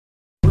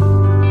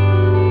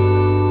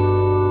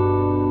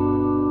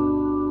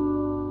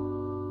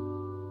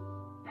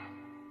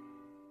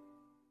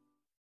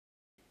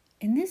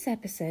this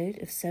episode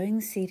of Sowing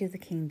the Seed of the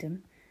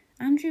Kingdom,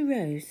 Andrew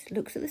Rose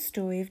looks at the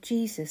story of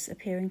Jesus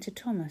appearing to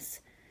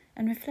Thomas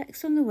and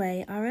reflects on the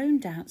way our own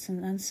doubts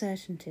and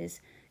uncertainties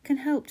can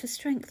help to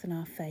strengthen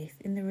our faith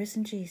in the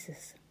risen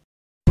Jesus.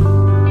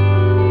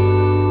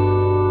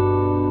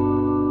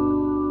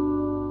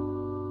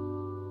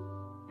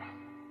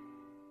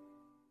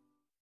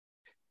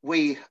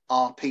 We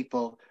are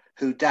people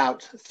who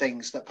doubt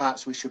things that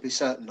perhaps we should be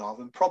certain of,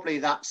 and probably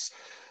that's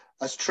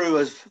as true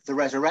of the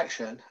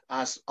resurrection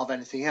as of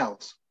anything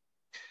else.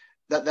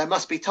 That there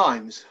must be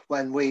times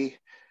when we,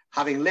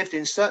 having lived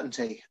in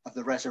certainty of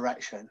the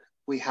resurrection,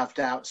 we have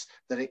doubts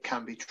that it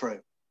can be true.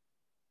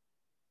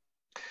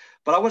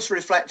 But I want to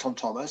reflect on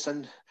Thomas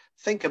and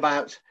think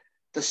about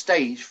the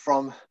stage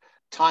from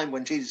time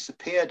when Jesus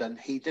appeared and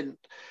he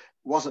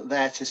wasn't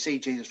there to see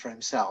Jesus for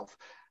himself,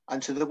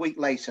 and to the week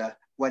later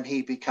when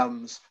he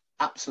becomes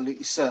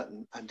absolutely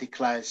certain and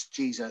declares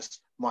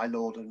Jesus my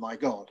Lord and my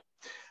God.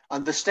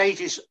 And the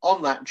stages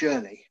on that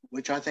journey,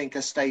 which I think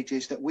are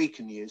stages that we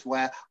can use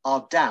where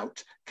our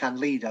doubt can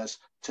lead us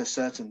to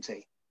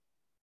certainty.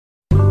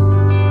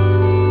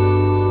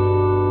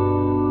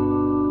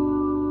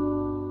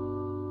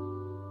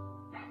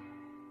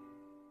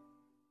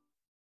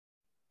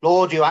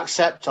 Lord, you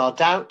accept our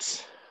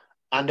doubts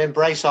and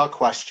embrace our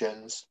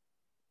questions,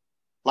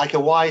 like a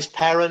wise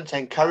parent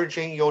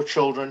encouraging your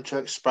children to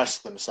express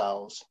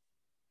themselves,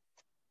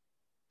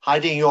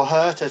 hiding your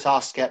hurt at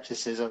our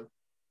skepticism,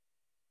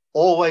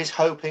 always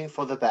hoping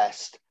for the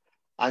best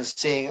and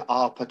seeing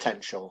our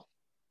potential.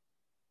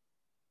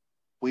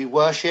 We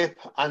worship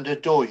and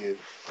adore you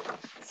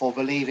for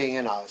believing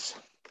in us.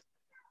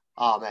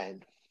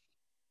 Amen.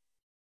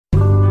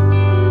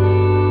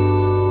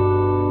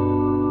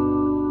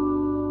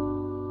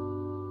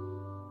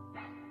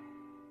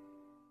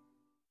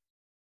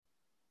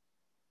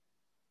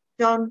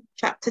 John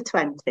chapter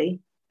 20,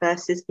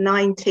 verses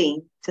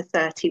 19 to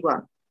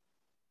 31.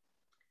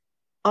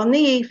 On the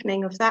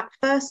evening of that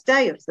first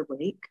day of the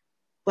week,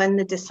 when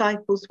the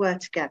disciples were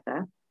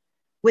together,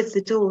 with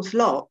the doors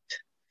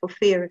locked for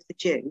fear of the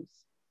Jews,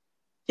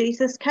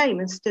 Jesus came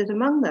and stood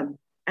among them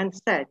and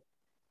said,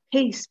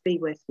 "Peace be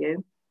with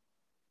you."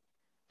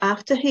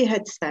 After he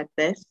had said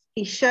this,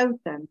 he showed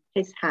them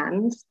his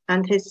hands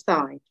and his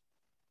side.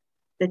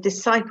 The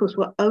disciples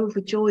were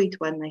overjoyed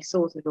when they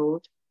saw the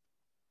Lord.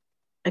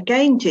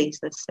 Again,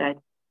 Jesus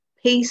said,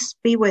 "Peace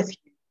be with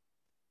you.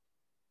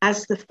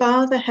 As the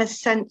Father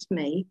has sent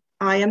me,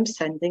 I am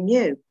sending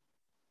you."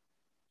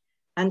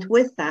 And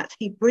with that,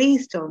 he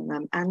breathed on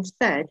them and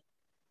said,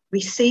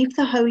 "Receive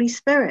the Holy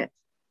Spirit.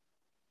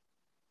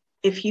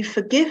 If you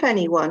forgive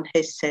anyone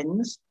his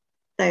sins,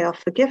 they are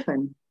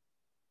forgiven.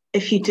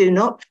 If you do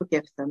not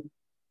forgive them,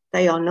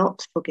 they are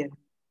not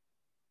forgiven."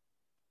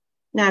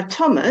 Now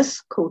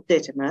Thomas, called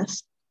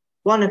Didymus,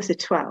 one of the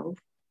 12,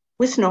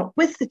 was not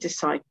with the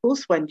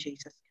disciples when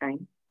Jesus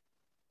came.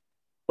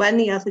 When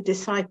the other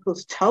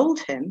disciples told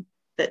him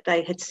that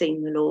they had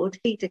seen the Lord,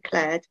 he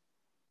declared,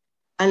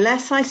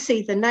 "Unless I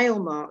see the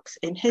nail marks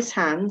in his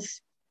hands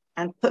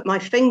and put my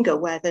finger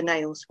where the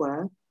nails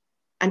were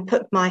and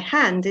put my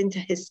hand into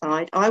his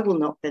side, I will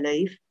not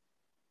believe."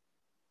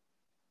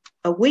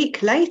 A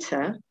week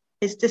later,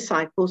 his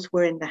disciples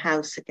were in the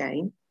house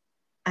again,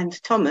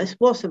 and Thomas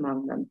was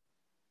among them.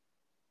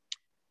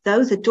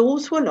 Though the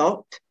doors were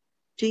locked,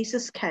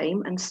 Jesus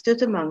came and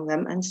stood among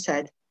them and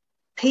said,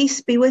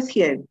 "Peace be with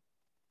you."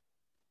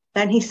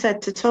 Then he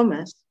said to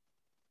Thomas,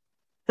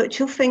 "Put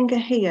your finger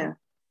here.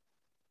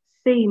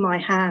 See my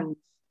hands.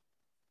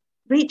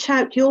 Reach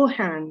out your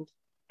hand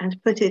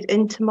and put it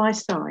into my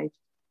side.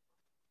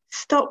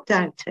 Stop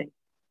doubting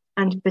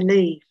and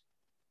believe."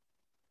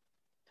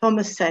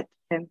 Thomas said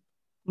to him,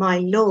 "My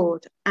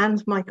Lord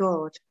and my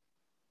God."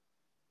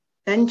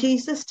 Then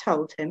Jesus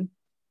told him,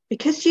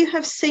 "Because you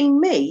have seen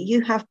me,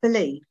 you have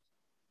believed.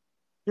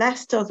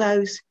 Blessed are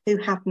those who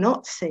have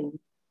not seen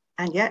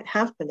and yet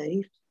have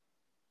believed."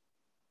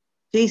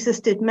 Jesus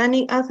did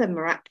many other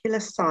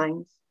miraculous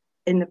signs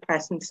in the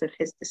presence of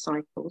his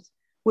disciples,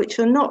 which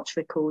are not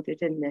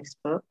recorded in this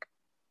book.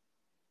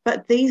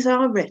 But these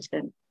are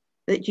written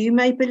that you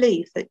may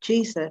believe that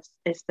Jesus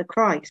is the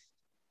Christ,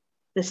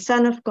 the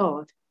Son of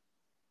God,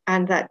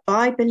 and that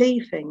by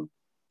believing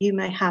you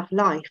may have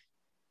life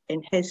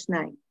in his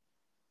name.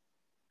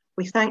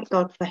 We thank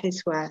God for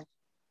his word.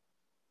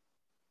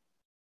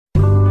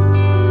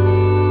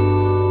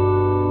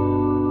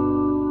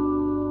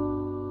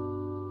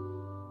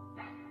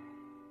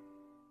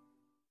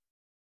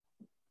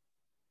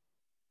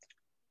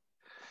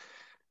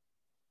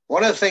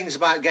 One of the things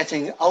about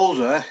getting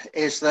older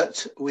is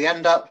that we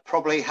end up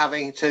probably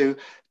having to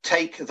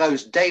take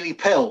those daily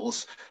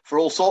pills for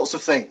all sorts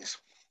of things.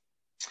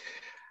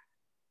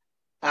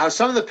 Now,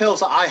 some of the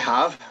pills that I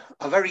have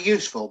are very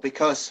useful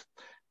because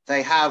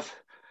they have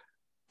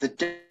the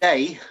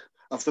day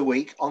of the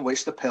week on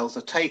which the pills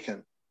are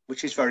taken,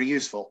 which is very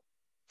useful.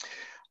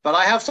 But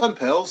I have some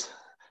pills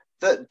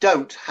that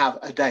don't have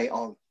a day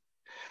on.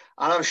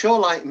 And I'm sure,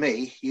 like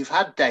me, you've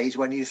had days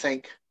when you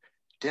think,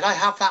 did I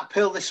have that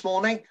pill this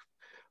morning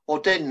or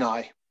didn't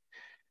I?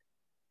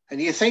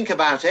 And you think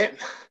about it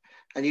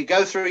and you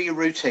go through your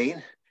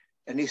routine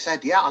and you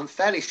said, yeah, I'm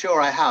fairly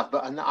sure I have,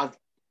 but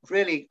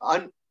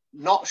I'm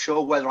not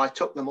sure whether I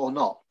took them or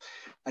not.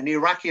 And you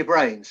rack your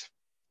brains.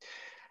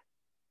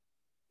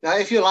 Now,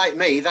 if you're like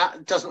me,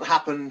 that doesn't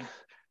happen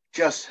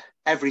just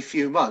every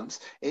few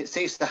months. It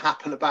seems to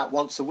happen about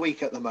once a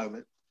week at the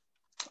moment.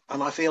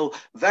 And I feel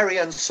very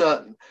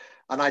uncertain.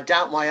 And I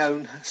doubt my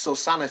own sort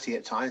of sanity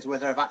at times,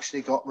 whether I've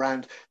actually got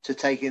round to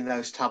taking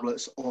those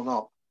tablets or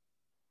not.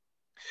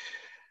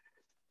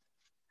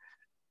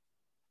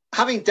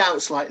 Having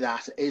doubts like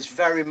that is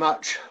very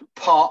much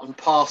part and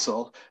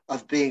parcel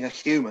of being a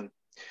human,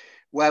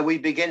 where we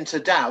begin to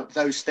doubt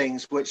those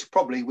things which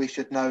probably we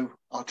should know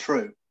are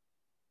true.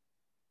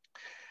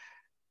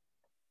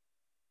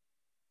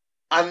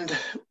 And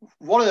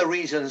one of the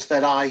reasons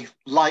that I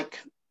like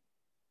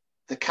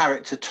the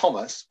character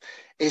Thomas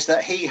is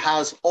that he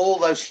has all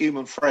those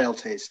human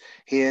frailties.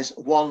 He is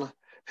one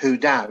who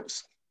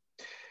doubts.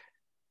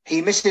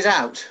 He misses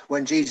out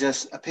when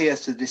Jesus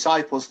appears to the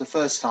disciples the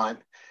first time.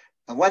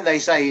 And when they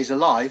say he's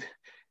alive,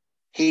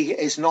 he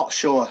is not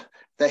sure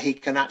that he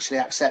can actually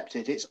accept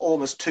it. It's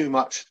almost too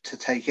much to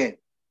take in.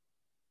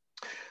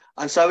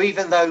 And so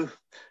even though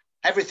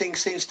everything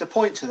seems to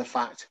point to the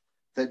fact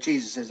that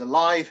Jesus is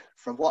alive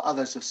from what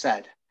others have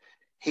said,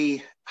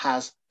 he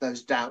has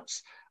those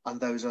doubts and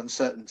those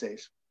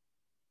uncertainties.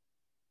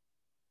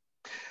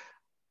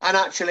 And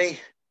actually,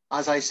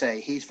 as I say,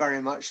 he's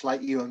very much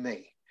like you and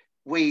me.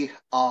 We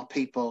are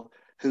people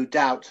who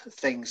doubt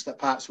things that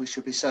perhaps we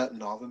should be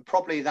certain of. And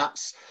probably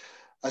that's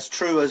as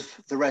true of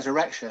the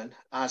resurrection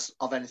as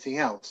of anything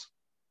else.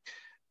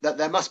 That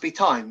there must be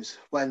times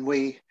when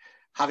we,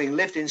 having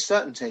lived in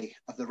certainty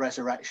of the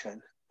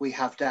resurrection, we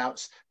have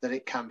doubts that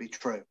it can be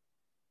true.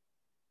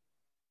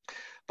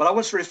 But I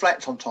want to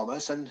reflect on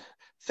Thomas and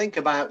think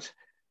about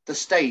the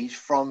stage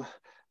from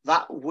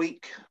that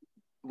week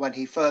when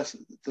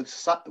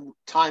the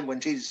time when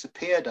Jesus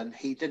appeared and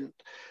he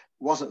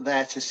wasn't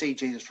there to see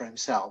Jesus for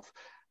himself,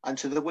 and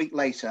to the week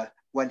later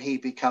when he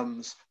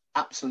becomes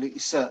absolutely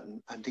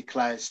certain and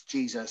declares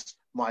Jesus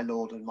my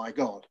Lord and my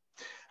God.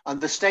 And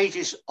the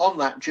stages on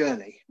that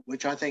journey,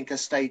 which I think are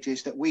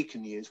stages that we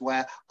can use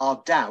where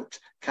our doubt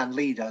can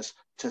lead us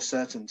to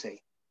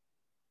certainty.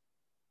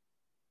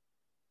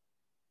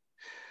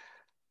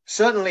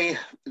 Certainly,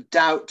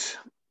 doubt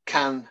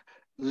can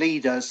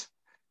lead us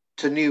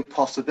to new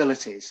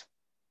possibilities.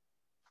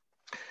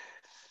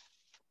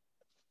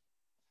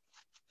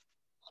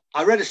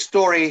 I read a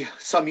story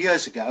some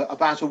years ago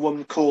about a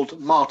woman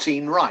called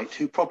Martine Wright,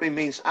 who probably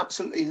means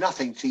absolutely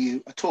nothing to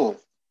you at all.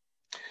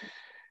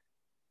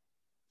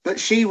 But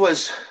she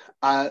was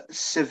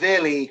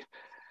severely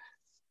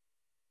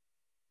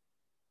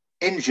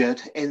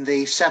injured in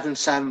the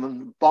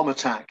 7/7 bomb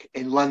attack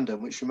in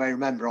London, which you may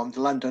remember, on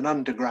the London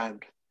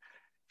Underground.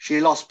 She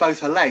lost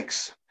both her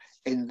legs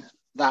in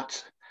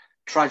that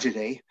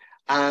tragedy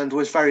and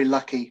was very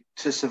lucky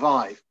to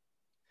survive.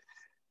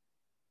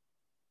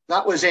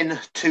 That was in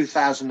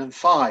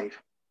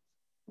 2005.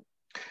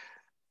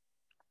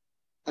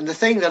 And the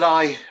thing that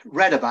I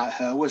read about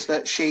her was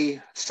that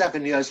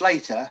 7 years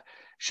later,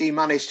 she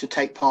managed to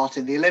take part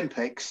in the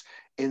Olympics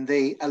in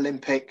the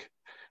Olympic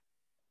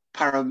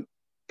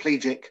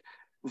paraplegic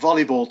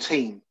volleyball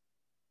team.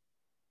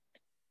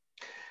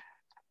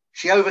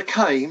 She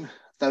overcame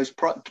those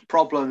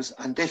problems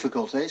and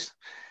difficulties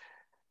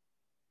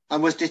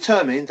and was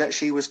determined that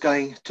she was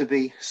going to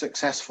be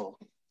successful.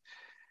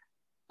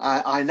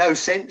 I know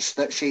since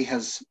that she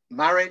has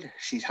married,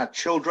 she's had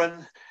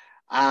children,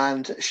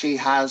 and she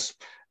has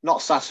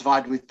not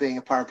satisfied with being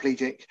a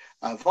paraplegic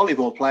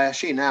volleyball player.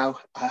 She now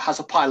has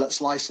a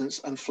pilot's license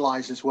and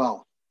flies as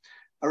well.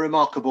 A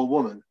remarkable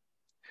woman.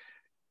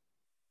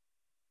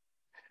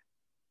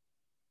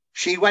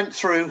 She went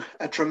through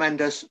a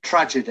tremendous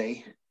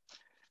tragedy,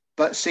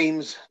 but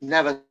seems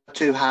never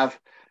to have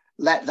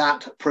let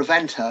that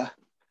prevent her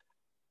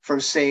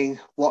from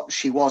seeing what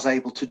she was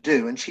able to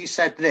do. And she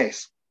said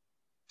this: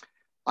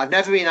 "I've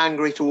never been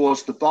angry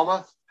towards the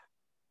bomber.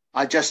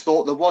 I just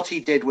thought that what he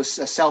did was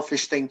a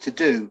selfish thing to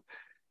do.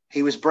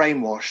 He was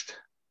brainwashed.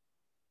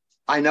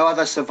 I know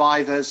other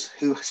survivors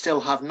who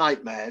still have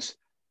nightmares,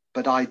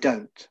 but I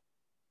don't.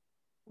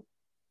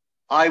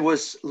 I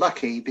was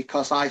lucky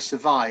because I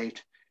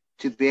survived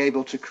to be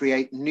able to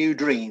create new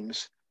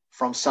dreams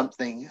from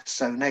something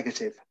so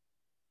negative."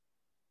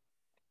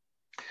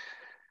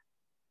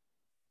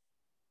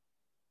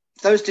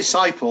 Those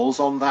disciples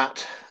on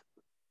that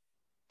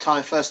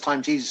first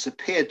time Jesus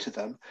appeared to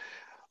them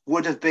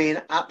would have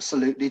been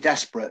absolutely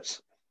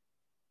desperate.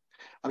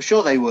 I'm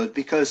sure they would,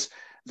 because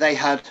they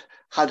had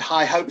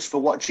high hopes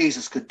for what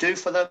Jesus could do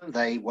for them.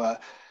 They were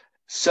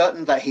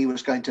certain that he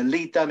was going to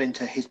lead them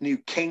into his new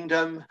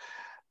kingdom.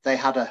 They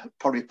had a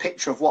probably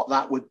picture of what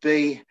that would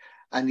be,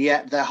 and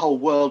yet their whole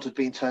world had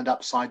been turned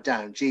upside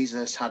down.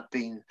 Jesus had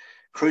been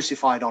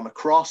crucified on a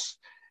cross.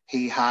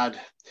 He had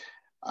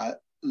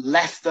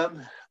left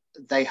them.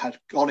 They had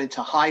gone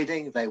into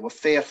hiding. They were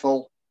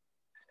fearful.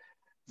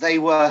 They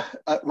were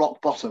at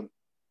rock bottom.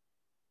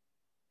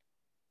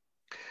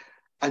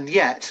 And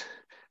yet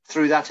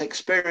through that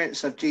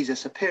experience of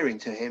Jesus appearing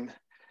to him,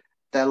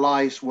 their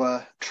lives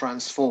were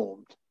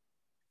transformed.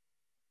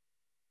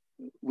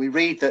 We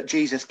read that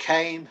Jesus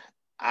came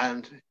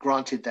and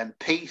granted them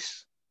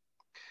peace,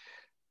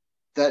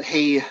 that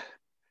he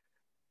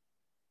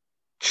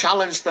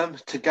challenged them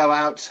to go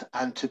out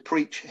and to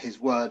preach his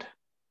word,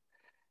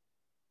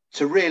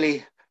 to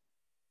really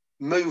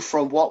move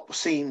from what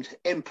seemed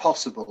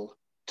impossible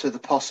to the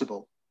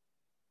possible.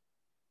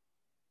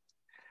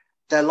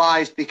 Their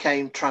lives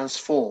became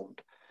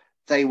transformed.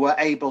 They were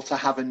able to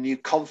have a new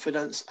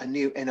confidence, a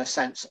new inner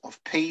sense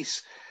of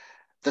peace,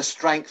 the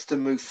strength to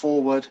move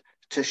forward,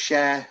 to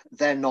share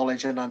their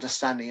knowledge and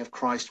understanding of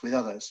Christ with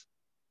others.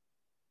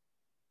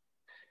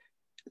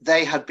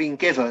 They had been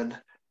given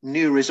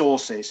new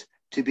resources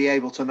to be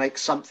able to make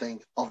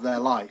something of their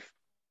life.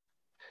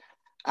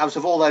 Out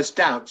of all those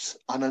doubts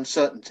and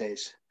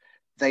uncertainties,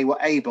 they were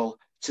able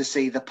to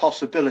see the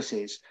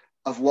possibilities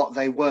of what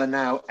they were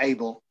now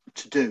able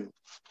to do.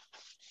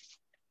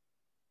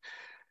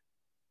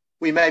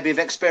 We maybe have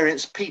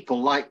experienced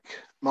people like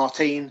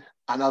Martine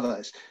and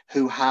others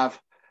who have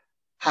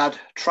had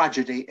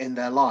tragedy in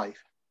their life.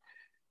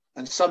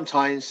 And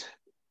sometimes,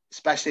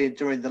 especially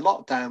during the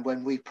lockdown,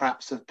 when we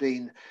perhaps have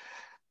been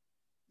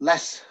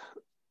less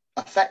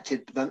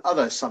affected than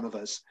others, some of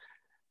us,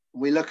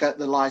 we look at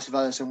the lives of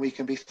others and we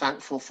can be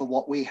thankful for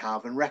what we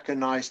have and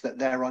recognize that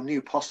there are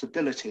new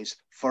possibilities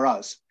for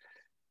us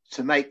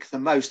to make the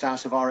most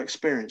out of our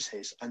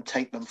experiences and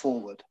take them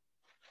forward.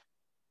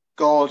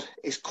 God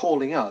is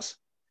calling us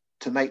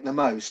to make the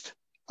most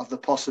of the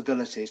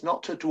possibilities,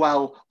 not to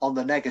dwell on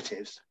the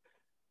negatives,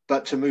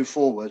 but to move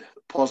forward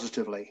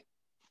positively.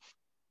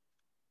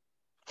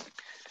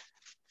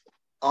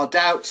 Our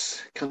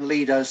doubts can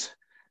lead us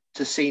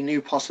to see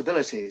new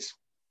possibilities.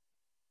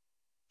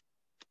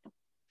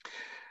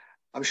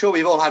 I'm sure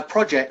we've all had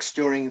projects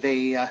during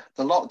the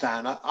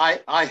lockdown.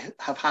 I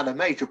have had a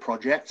major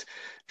project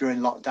during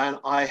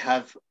lockdown. I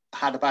have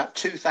had about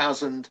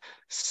 2,000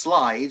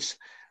 slides,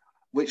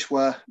 which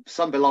were,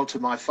 some belonged to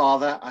my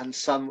father and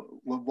some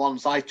were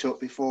ones I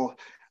took before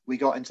we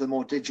got into the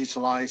more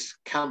digitalized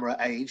camera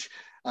age,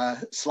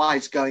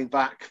 slides going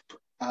back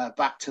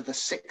to the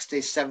 60s,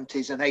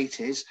 70s and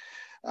 80s,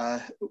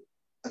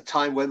 a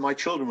time when my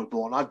children were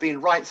born. I've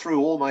been right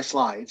through all my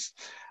slides,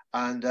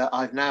 and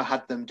I've now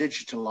had them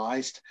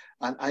digitalized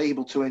and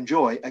able to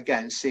enjoy,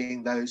 again,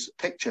 seeing those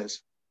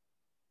pictures.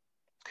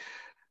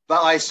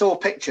 But I saw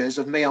pictures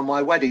of me on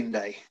my wedding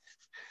day.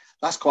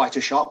 That's quite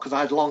a shock because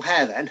I had long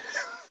hair then.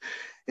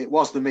 It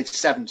was the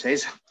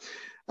mid-70s.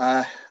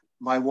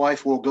 My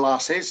wife wore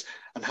glasses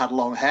and had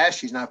long hair.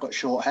 She's now got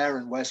short hair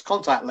and wears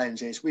contact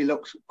lenses. We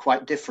looked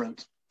quite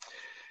different.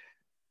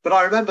 But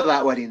I remember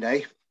that wedding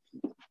day.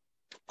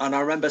 And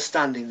I remember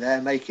standing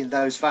there making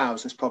those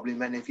vows, as probably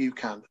many of you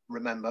can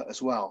remember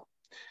as well.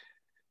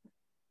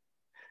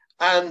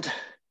 And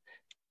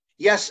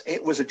yes,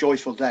 it was a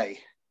joyful day.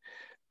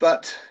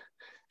 But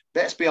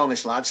let's be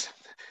honest, lads.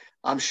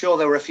 I'm sure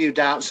there were a few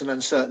doubts and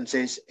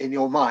uncertainties in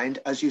your mind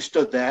as you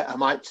stood there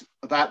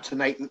about to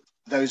make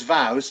those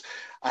vows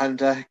and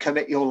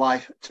commit your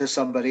life to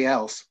somebody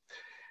else.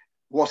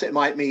 What it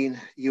might mean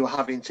you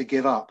having to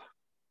give up.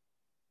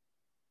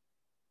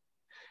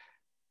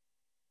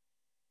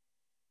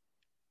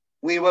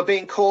 We were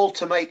being called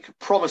to make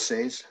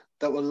promises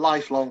that were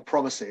lifelong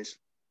promises,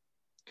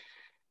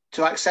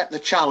 to accept the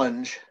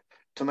challenge,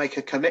 to make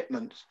a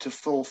commitment to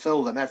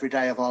fulfill them every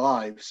day of our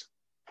lives.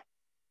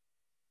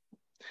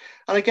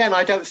 And again,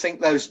 I don't think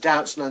those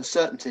doubts and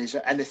uncertainties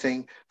are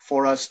anything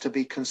for us to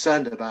be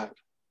concerned about.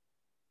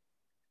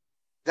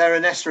 They're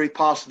a necessary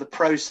part of the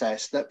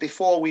process that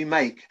before we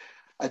make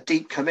a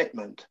deep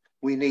commitment,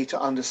 we need to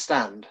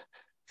understand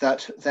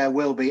that there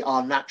will be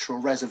our natural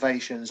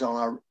reservations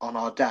on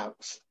our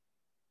doubts.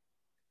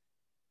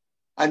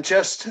 And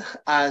just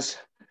as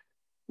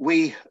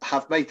we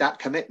have made that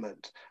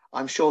commitment,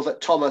 I'm sure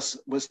that Thomas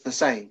was the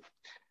same,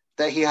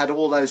 that he had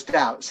all those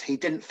doubts. He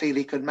didn't feel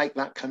he could make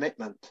that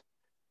commitment,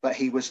 but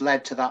he was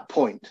led to that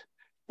point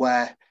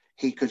where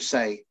he could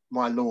say,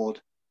 my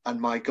Lord and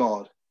my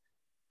God.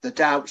 The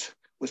doubt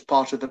was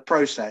part of the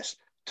process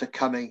to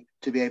coming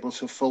to be able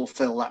to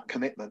fulfill that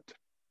commitment.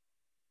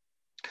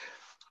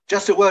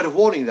 Just a word of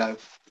warning, though,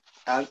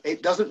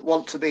 it doesn't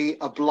want to be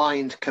a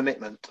blind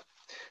commitment.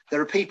 There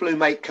are people who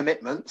make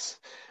commitments.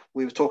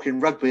 We were talking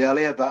rugby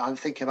earlier, but I'm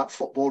thinking about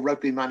football,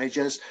 rugby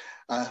managers,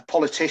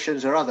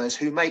 politicians or others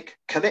who make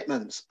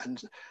commitments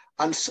and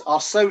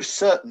are so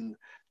certain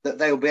that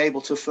they'll be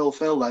able to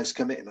fulfill those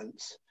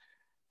commitments.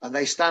 And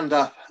they stand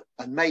up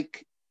and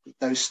make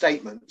those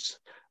statements,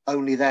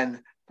 only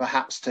then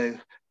perhaps to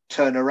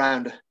turn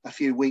around a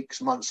few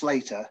weeks, months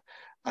later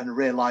and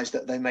realize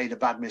that they made a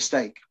bad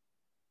mistake.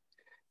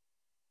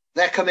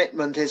 Their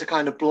commitment is a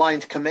kind of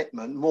blind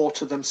commitment, more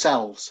to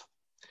themselves.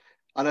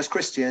 And as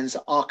Christians,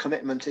 our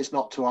commitment is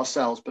not to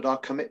ourselves, but our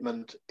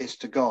commitment is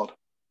to God.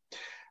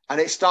 And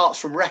it starts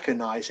from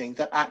recognizing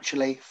that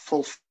actually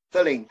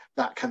fulfilling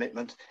that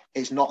commitment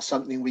is not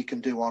something we can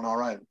do on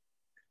our own.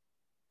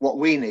 What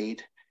we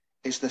need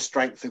is the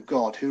strength of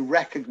God, who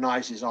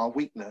recognizes our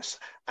weakness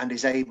and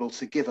is able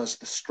to give us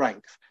the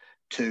strength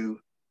to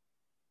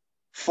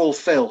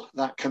fulfill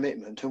that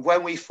commitment. And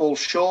when we fall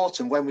short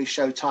and when we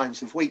show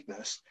times of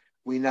weakness,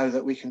 we know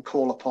that we can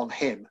call upon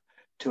him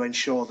to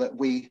ensure that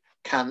we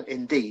can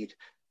indeed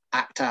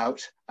act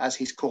out as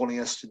he's calling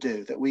us to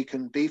do, that we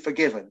can be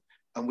forgiven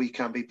and we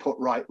can be put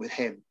right with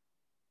him.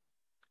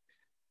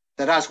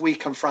 That as we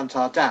confront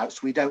our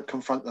doubts, we don't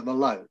confront them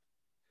alone,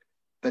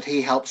 but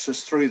he helps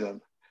us through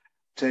them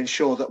to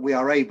ensure that we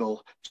are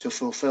able to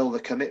fulfill the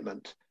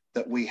commitment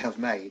that we have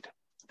made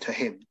to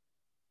him.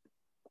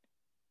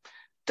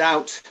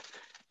 Doubt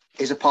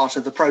is a part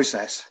of the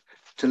process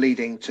to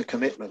leading to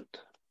commitment.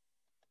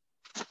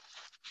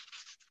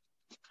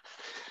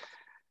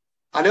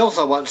 And I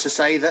also want to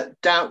say that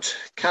doubt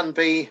can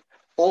be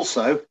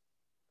also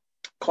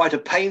quite a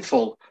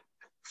painful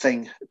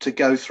thing to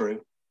go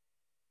through.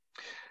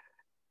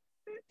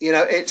 You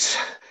know, it's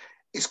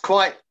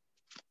quite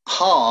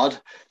hard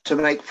to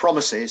make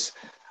promises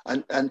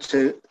and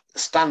to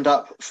stand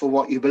up for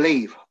what you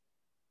believe.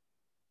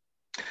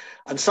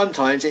 And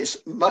sometimes it's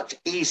much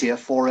easier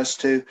for us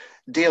to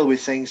deal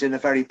with things in a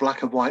very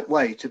black and white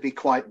way, to be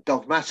quite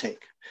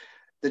dogmatic.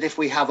 That if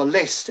we have a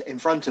list in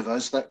front of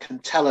us that can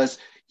tell us,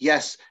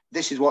 yes,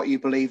 this is what you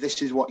believe,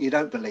 this is what you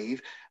don't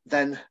believe,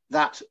 then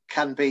that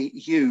can be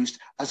used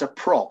as a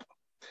prop.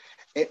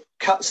 It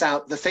cuts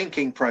out the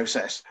thinking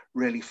process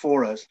really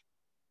for us.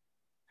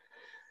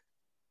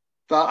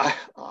 But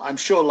I'm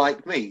sure,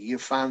 like me,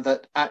 you've found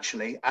that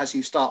actually, as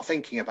you start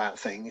thinking about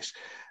things,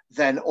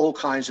 then all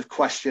kinds of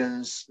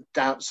questions,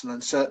 doubts and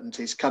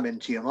uncertainties come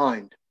into your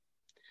mind.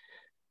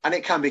 And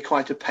it can be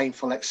quite a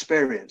painful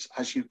experience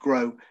as you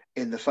grow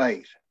in the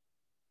faith.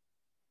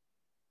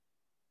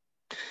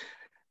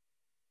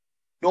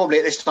 Normally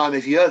at this time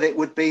of year, it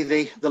would be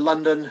the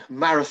London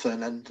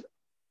Marathon, and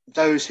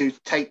those who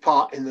take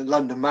part in the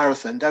London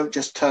Marathon don't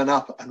just turn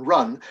up and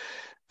run.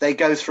 They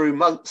go through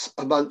months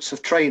and months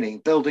of training,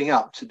 building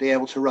up to be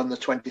able to run the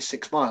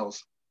 26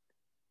 miles.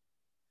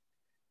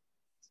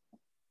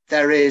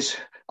 There is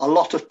a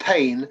lot of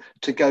pain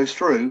to go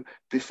through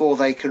before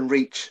they can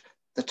reach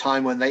the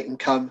time when they can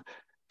come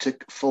to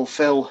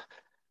fulfill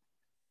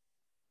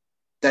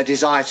their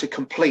desire to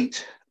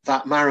complete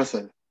that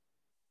marathon.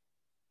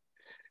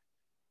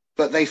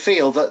 But they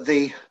feel that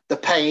the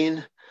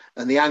pain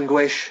and the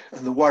anguish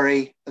and the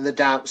worry and the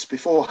doubts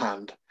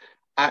beforehand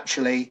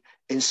actually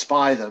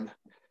inspire them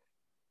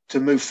to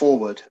move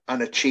forward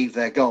and achieve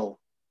their goal.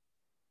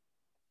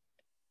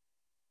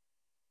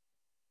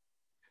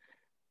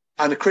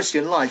 And a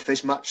Christian life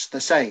is much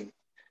the same,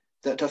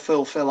 that to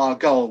fulfill our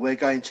goal, we're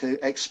going to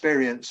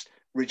experience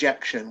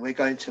rejection. We're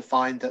going to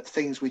find that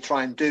things we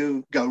try and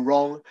do go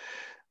wrong,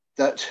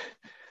 that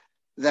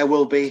there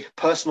will be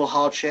personal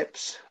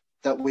hardships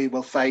that we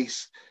will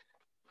face,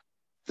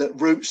 that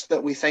routes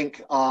that we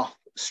think are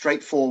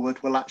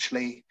straightforward will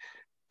actually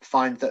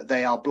find that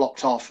they are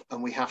blocked off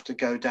and we have to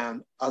go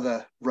down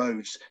other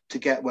roads to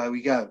get where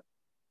we go.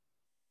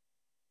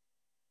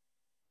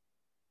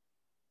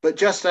 But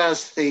just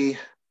as the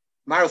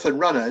marathon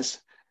runners,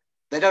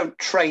 they don't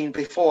train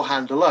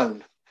beforehand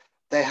alone.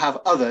 They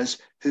have others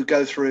who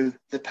go through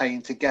the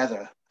pain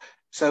together.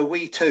 So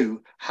we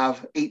too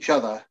have each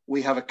other.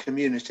 We have a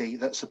community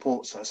that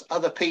supports us,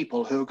 other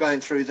people who are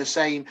going through the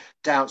same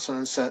doubts and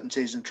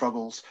uncertainties and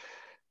troubles,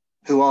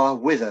 who are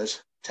with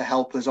us to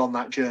help us on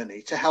that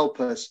journey, to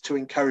help us, to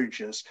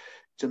encourage us,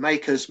 to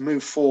make us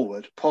move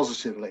forward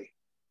positively.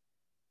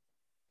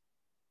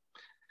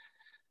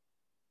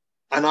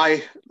 And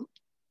I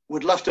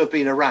would love to have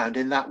been around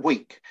in that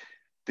week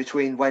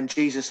between when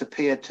Jesus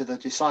appeared to the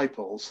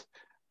disciples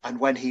and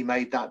when he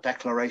made that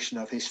declaration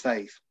of his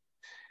faith.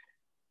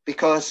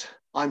 Because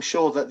I'm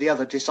sure that the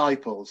other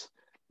disciples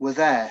were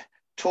there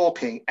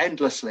talking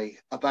endlessly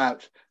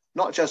about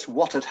not just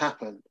what had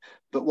happened,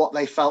 but what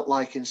they felt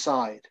like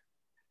inside.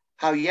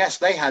 How, yes,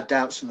 they had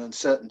doubts and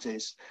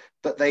uncertainties,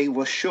 but they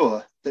were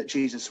sure that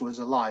Jesus was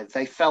alive.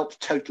 They felt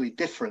totally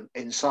different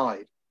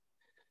inside.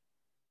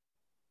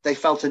 They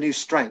felt a new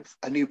strength,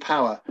 a new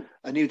power,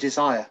 a new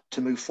desire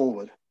to move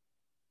forward.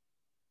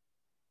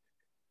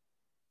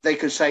 They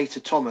could say to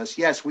Thomas,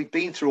 yes, we've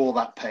been through all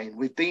that pain.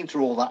 We've been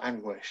through all that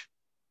anguish.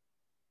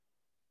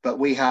 But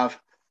we have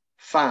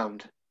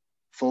found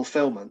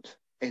fulfillment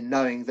in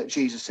knowing that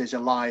Jesus is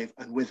alive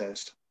and with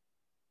us.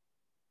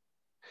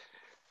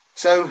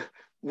 So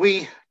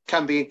we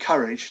can be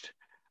encouraged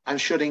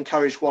and should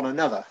encourage one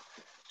another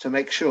to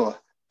make sure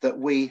that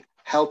we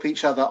help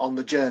each other on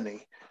the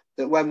journey,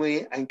 that when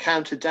we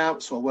encounter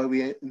doubts or when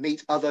we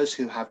meet others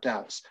who have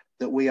doubts,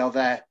 that we are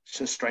there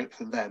to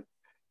strengthen them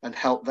and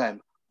help them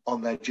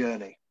on their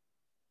journey.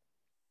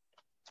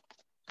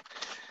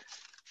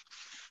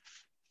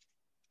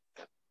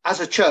 As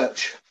a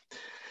church,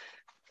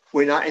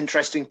 we're in that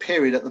interesting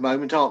period at the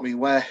moment, aren't we,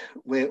 where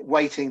we're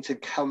waiting to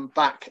come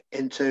back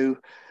into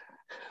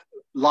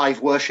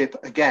live worship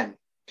again,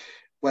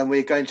 when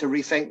we're going to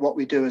rethink what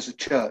we do as a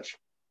church.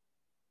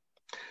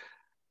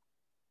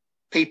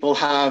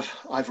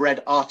 I've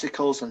read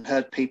articles and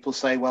heard people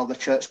say, well, the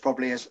church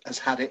probably has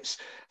had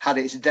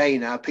its day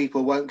now.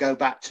 People won't go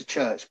back to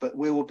church, but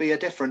we will be a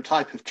different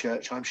type of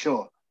church, I'm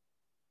sure.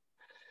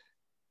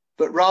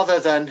 But rather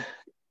than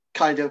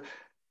kind of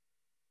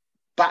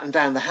batten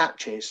down the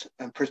hatches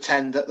and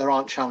pretend that there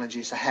aren't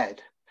challenges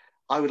ahead,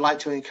 I would like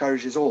to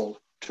encourage us all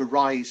to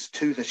rise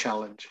to the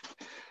challenge.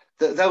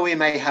 That though we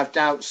may have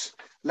doubts,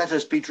 let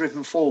us be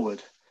driven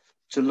forward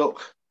to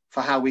look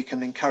for how we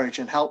can encourage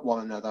and help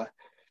one another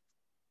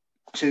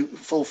to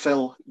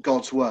fulfill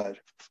God's word.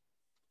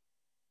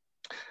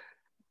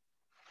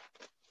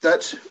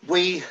 That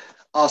we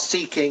are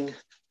seeking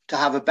to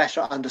have a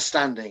better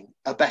understanding,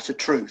 a better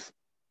truth.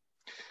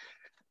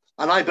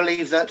 And I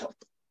believe that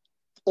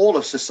all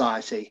of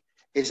society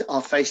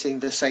are facing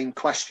the same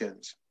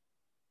questions.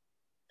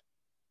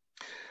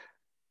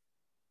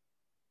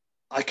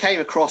 I came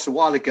across a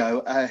while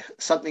ago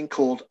something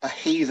called a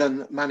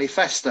Heathen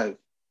Manifesto,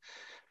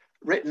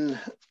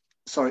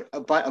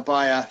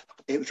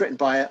 it was written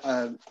by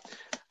I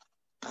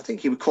think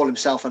he would call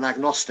himself an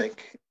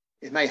agnostic.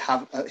 It may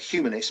have a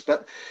humanist,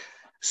 but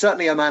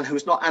certainly a man who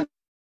was not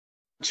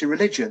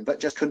anti-religion, but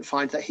just couldn't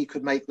find that he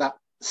could make that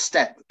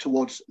step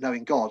towards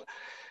knowing God.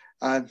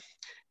 And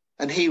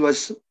he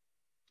was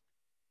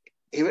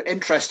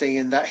interesting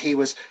in that he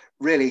was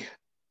really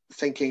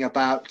thinking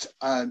about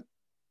Richard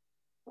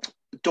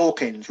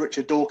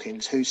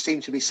Dawkins, who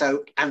seemed to be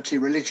so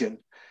anti-religion.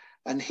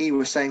 And he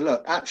was saying,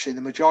 look, actually,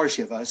 the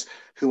majority of us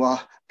who are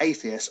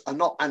atheists are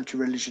not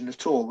anti-religion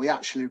at all. We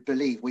actually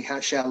believe we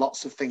share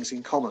lots of things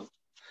in common.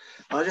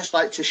 And I'd just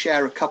like to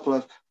share a couple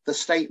of the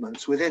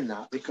statements within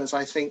that, because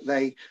I think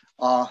they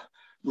are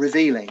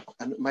revealing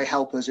and may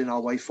help us in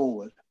our way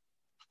forward.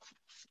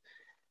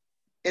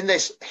 In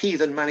this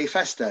Heathen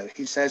Manifesto,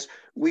 he says,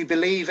 we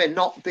believe in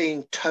not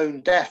being tone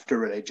deaf to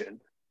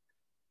religion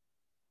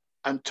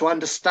and to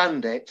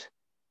understand it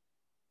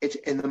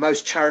in the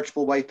most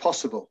charitable way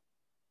possible.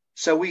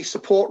 So we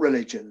support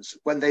religions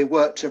when they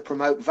work to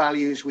promote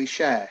values we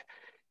share,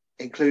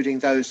 including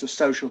those of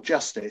social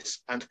justice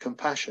and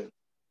compassion.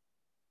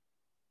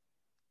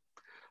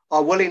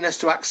 Our willingness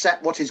to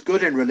accept what is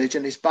good in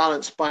religion is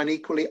balanced by an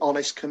equally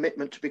honest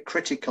commitment to be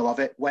critical of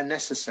it when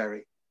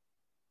necessary.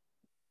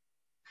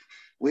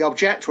 We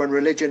object when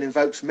religion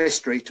invokes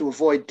mystery to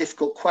avoid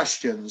difficult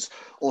questions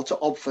or to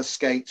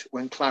obfuscate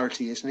when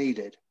clarity is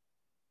needed.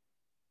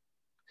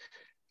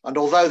 And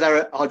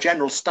although our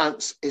general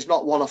stance is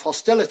not one of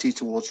hostility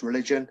towards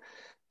religion,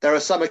 there are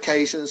some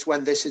occasions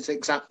when this is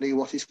exactly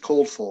what is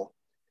called for.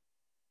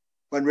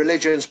 When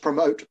religions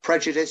promote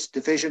prejudice,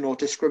 division, or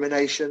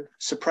discrimination,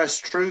 suppress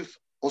truth,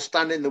 or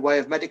stand in the way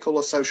of medical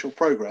or social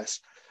progress,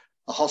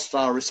 a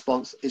hostile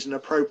response is an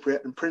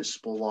appropriate and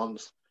principled one,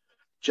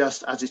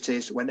 just as it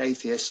is when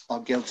atheists are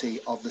guilty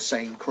of the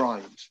same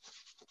crimes.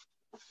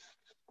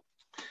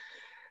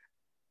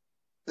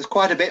 There's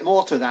quite a bit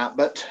more to that,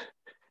 but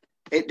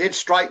it did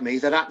strike me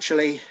that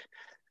actually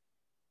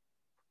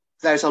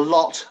there's a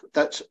lot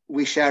that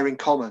we share in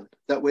common,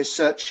 that we're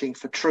searching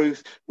for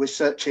truth, we're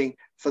searching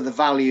for the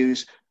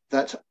values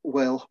that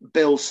will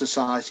build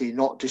society,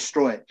 not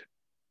destroy it.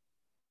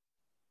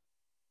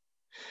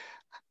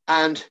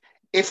 And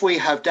if we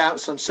have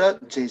doubts,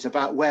 uncertainties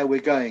about where we're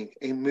going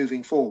in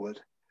moving forward,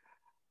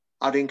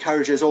 I'd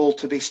encourage us all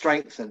to be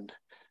strengthened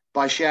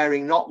by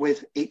sharing not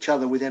with each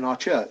other within our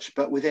church,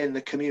 but within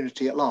the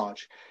community at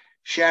large,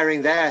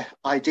 sharing their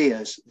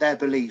ideas, their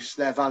beliefs,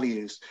 their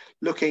values,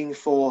 looking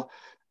for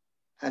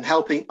and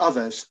helping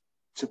others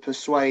to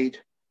persuade,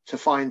 to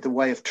find the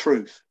way of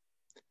truth.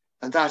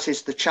 And that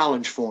is the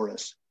challenge for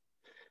us,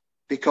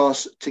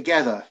 because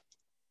together,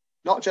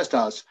 not just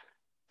us,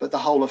 but the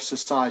whole of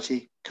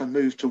society can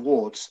move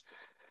towards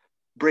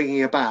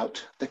bringing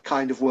about the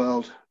kind of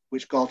world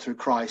which God through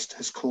Christ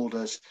has called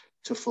us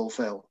to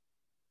fulfill.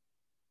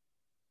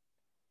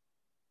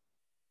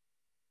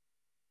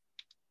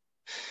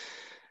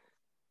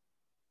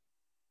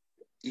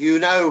 You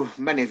know,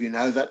 many of you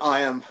know that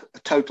I am a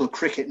total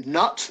cricket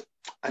nut,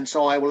 and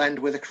so I will end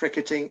with a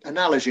cricketing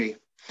analogy.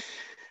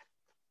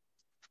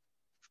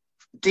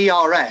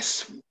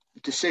 DRS,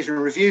 decision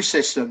review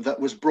system that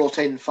was brought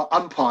in for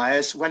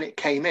umpires, when it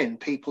came in,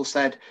 people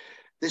said,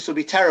 this will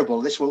be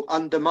terrible, this will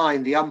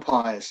undermine the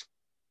umpires.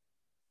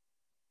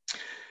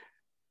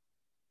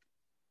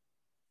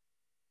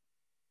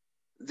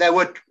 There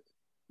were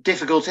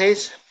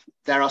difficulties.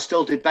 There are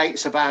still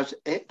debates about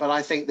it, but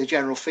I think the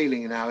general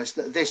feeling now is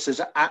that this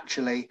has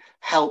actually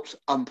helped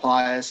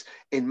umpires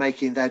in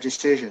making their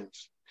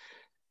decisions.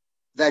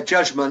 Their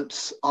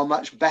judgments are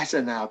much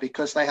better now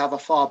because they have a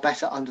far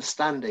better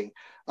understanding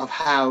of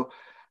how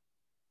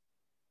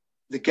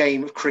the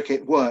game of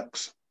cricket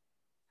works.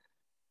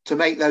 To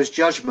make those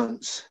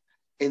judgments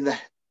in the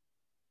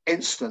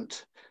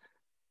instant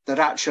that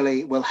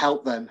actually will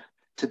help them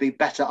to be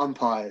better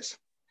umpires.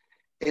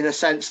 In a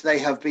sense, they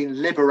have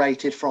been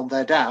liberated from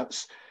their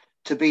doubts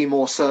to be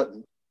more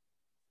certain.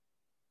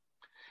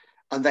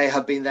 And they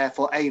have been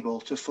therefore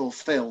able to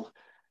fulfill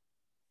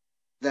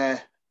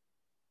their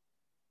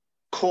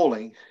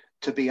calling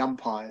to be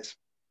umpires.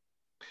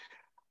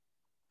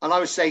 And I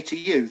would say to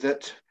you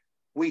that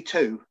we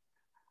too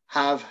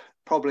have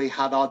probably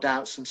had our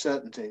doubts and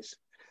certainties,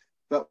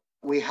 but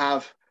we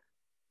have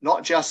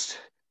not just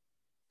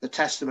the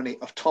testimony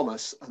of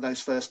Thomas and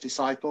those first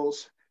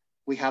disciples,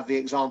 we have the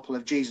example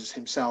of Jesus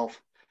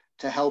himself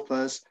to help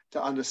us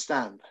to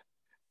understand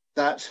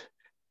that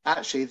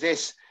actually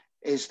this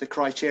is the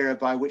criteria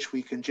by which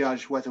we can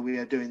judge whether we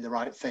are doing the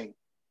right thing.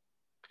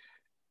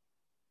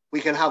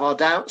 We can have our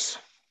doubts,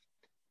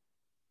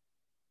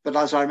 but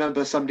as I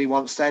remember somebody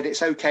once said,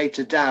 it's okay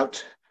to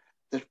doubt.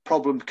 The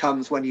problem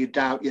comes when you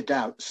doubt your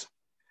doubts.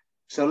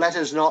 So let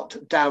us not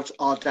doubt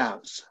our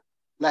doubts.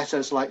 Let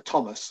us, like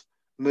Thomas,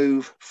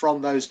 move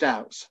from those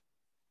doubts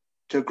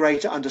to a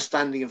greater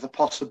understanding of the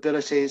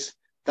possibilities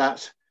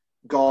that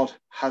God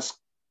has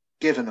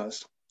given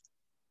us.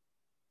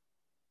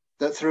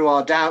 That through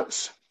our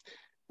doubts,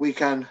 we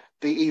can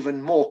be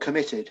even more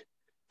committed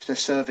to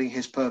serving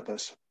his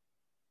purpose.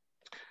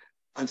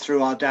 And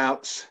through our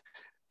doubts,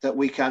 that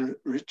we can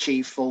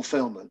achieve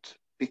fulfillment,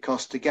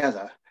 because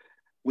together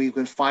we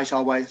can fight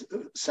our way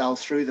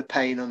through the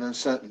pain and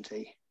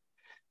uncertainty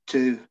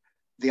to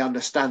the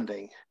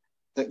understanding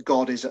that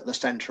God is at the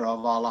center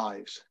of our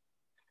lives.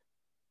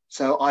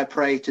 So I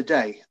pray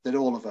today that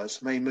all of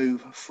us may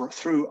move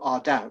through our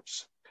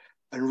doubts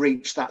and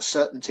reach that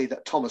certainty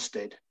that Thomas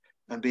did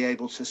and be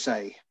able to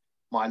say,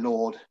 my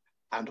Lord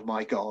and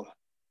my God.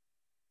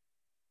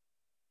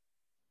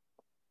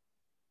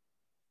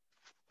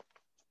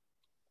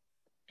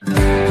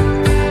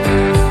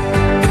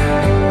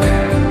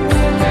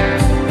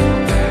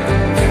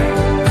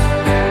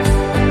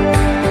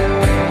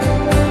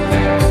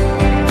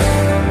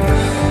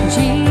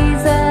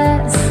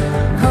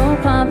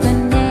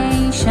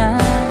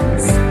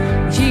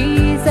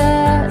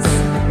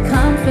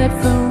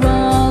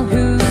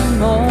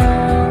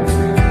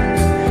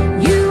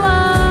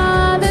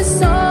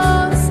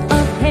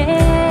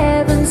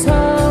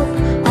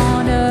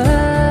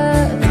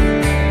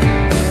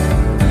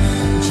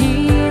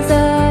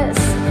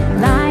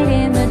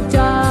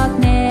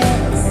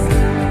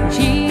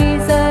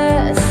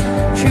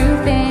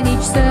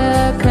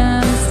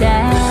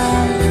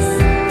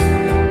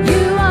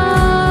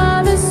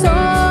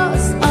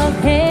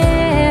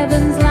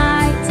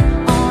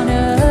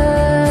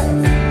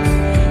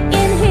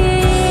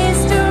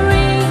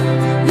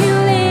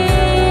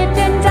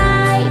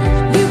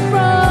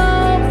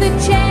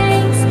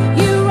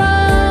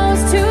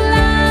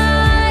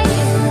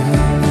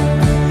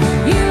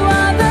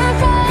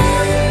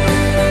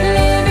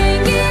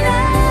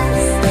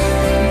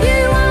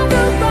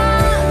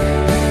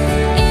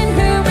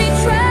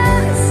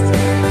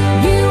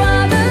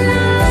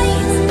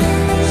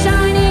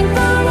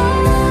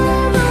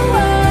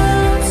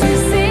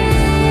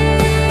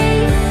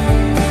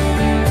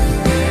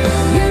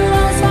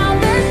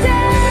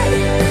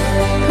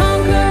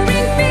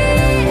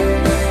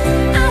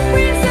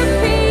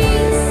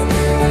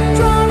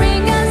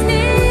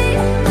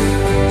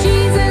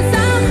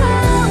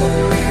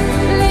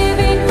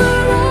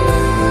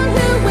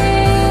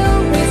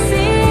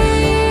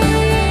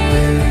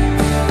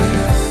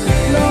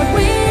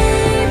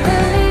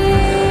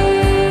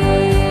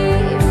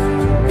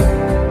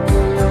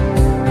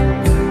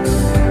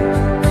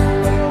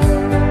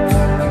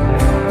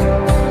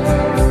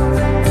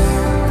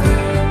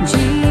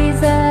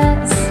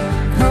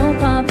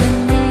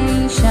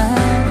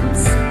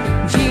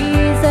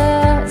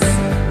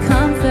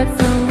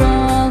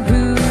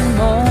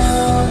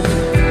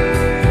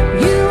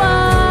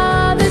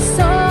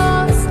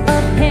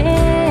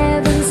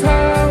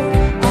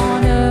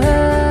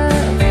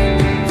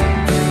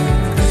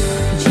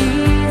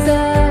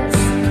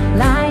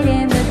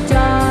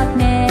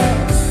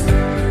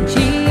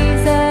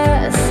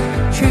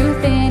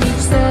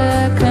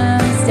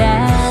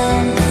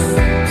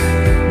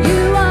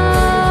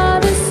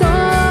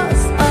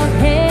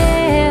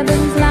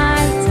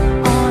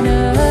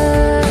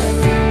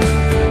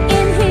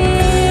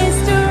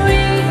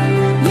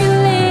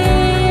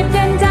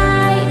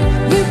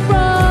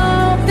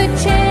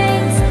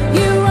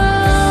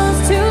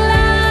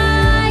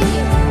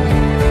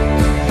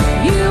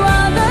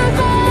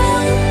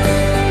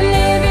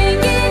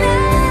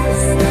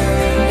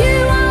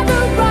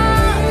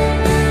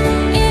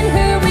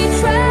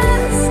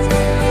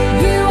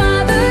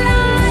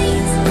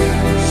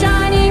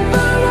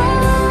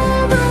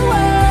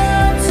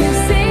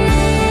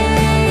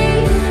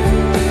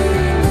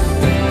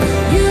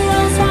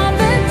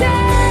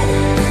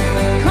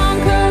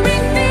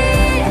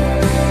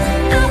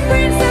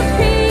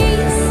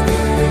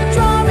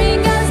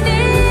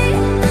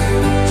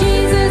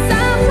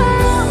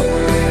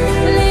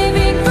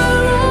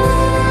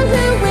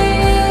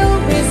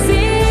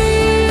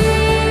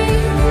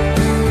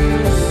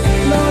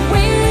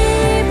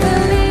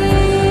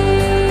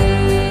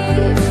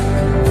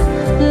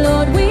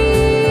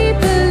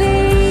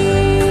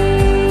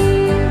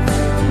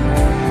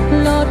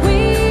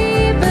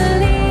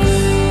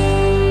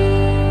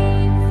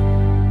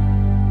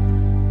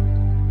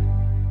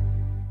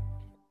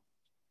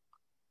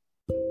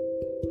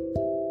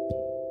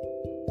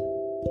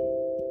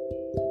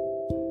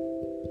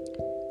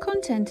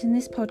 content in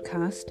this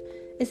podcast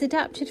is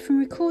adapted from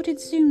recorded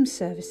Zoom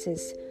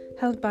services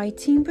held by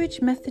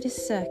Teignbridge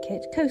Methodist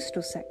Circuit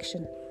Coastal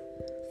Section.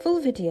 Full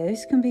videos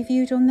can be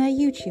viewed on their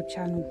YouTube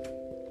channel.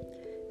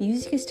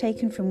 Music is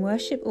taken from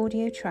worship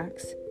audio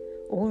tracks,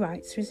 all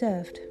rights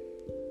reserved.